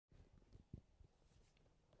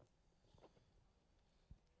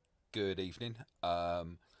Good evening.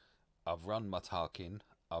 I've run my Tarkin,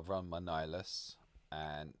 I've run my Nihilus,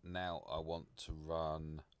 and now I want to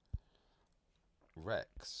run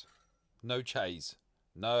Rex. No chase.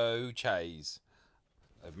 No chase.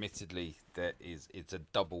 Admittedly, it's a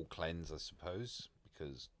double cleanse, I suppose,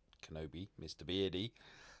 because Kenobi, Mr. Beardy,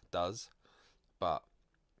 does. But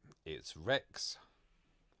it's Rex,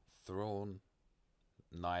 Thrawn,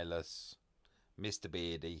 Nihilus, Mr.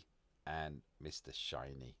 Beardy, and Mr.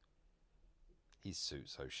 Shiny. His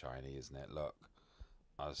suit's so shiny, isn't it? Look,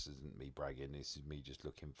 this isn't me bragging. This is me just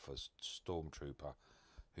looking for Stormtrooper,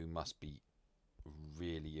 who must be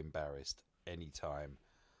really embarrassed any time.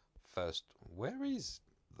 First, where is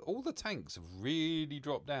all the tanks have really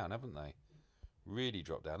dropped down, haven't they? Really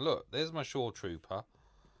dropped down. Look, there's my Shore Trooper.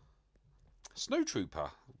 Snow Trooper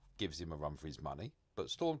gives him a run for his money, but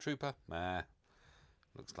Stormtrooper, nah.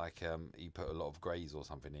 Looks like he put a lot of greys or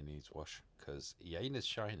something in his wash, because he ain't as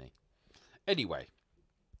shiny. Anyway,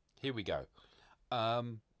 here we go.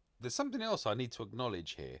 There's something else I need to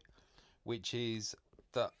acknowledge here, which is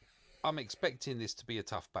that I'm expecting this to be a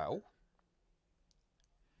tough battle.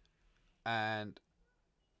 And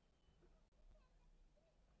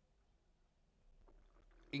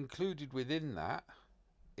included within that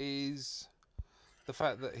is the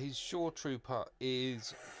fact that his Shore Trooper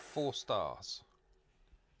is 4 stars.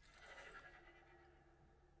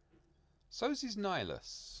 So's his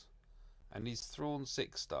Nihilus. And he's Thrawn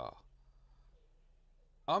 6-star.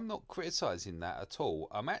 I'm not criticising that at all.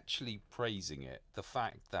 I'm actually praising it. The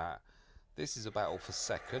fact that this is a battle for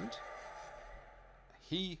second.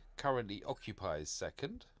 He currently occupies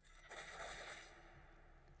second.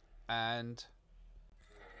 And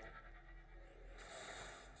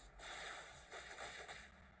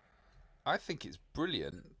I think it's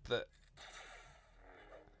brilliant that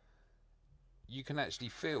you can actually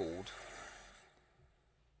field.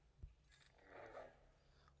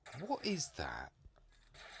 What is that?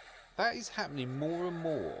 That is happening more and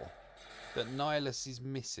more, that Nihilus is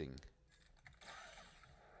missing.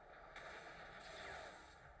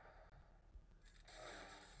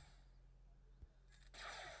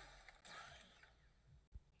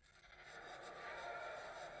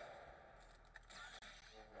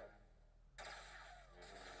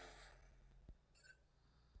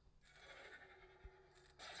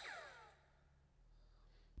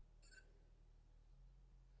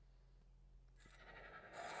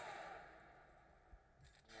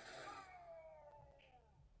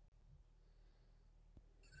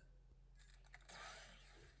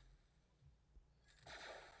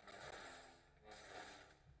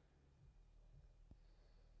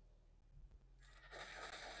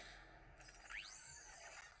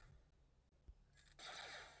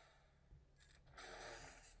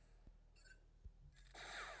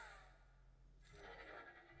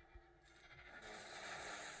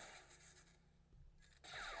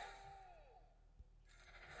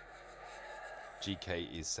 GK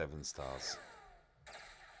is 7 stars.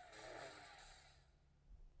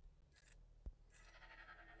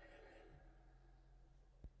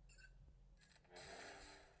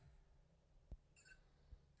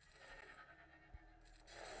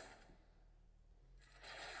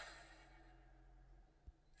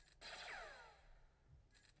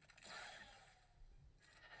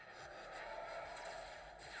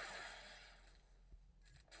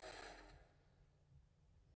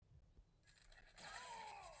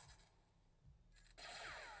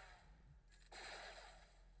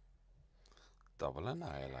 Double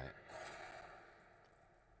Annihilate.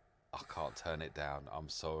 I can't turn it down. I'm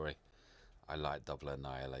sorry. I like double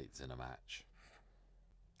Annihilates in a match.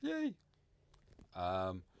 Yay!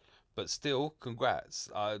 But still, congrats.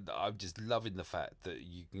 I'm just loving the fact that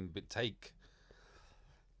you can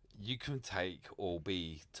take or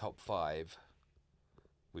be top 5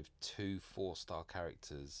 with 2 4-star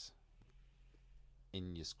characters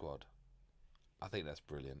in your squad. I think that's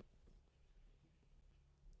brilliant.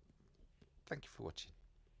 Thank you for watching.